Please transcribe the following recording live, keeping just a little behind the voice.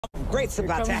Great's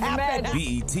about to happen.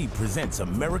 BET presents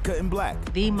America in Black.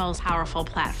 The most powerful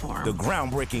platform. The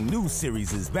groundbreaking news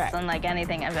series is back. Unlike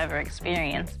anything I've ever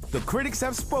experienced. The critics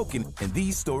have spoken, and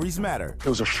these stories matter. It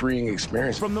was a freeing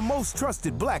experience. From the most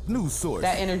trusted Black news source.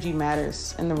 That energy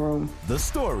matters in the room. The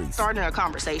stories. Starting a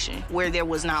conversation where there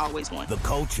was not always one. The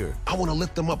culture. I want to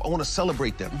lift them up. I want to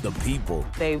celebrate them. The people.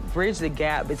 They bridge the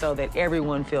gap so that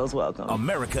everyone feels welcome.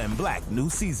 America in Black,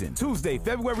 new season. Tuesday,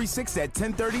 February 6th at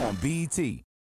 10:30 on BET.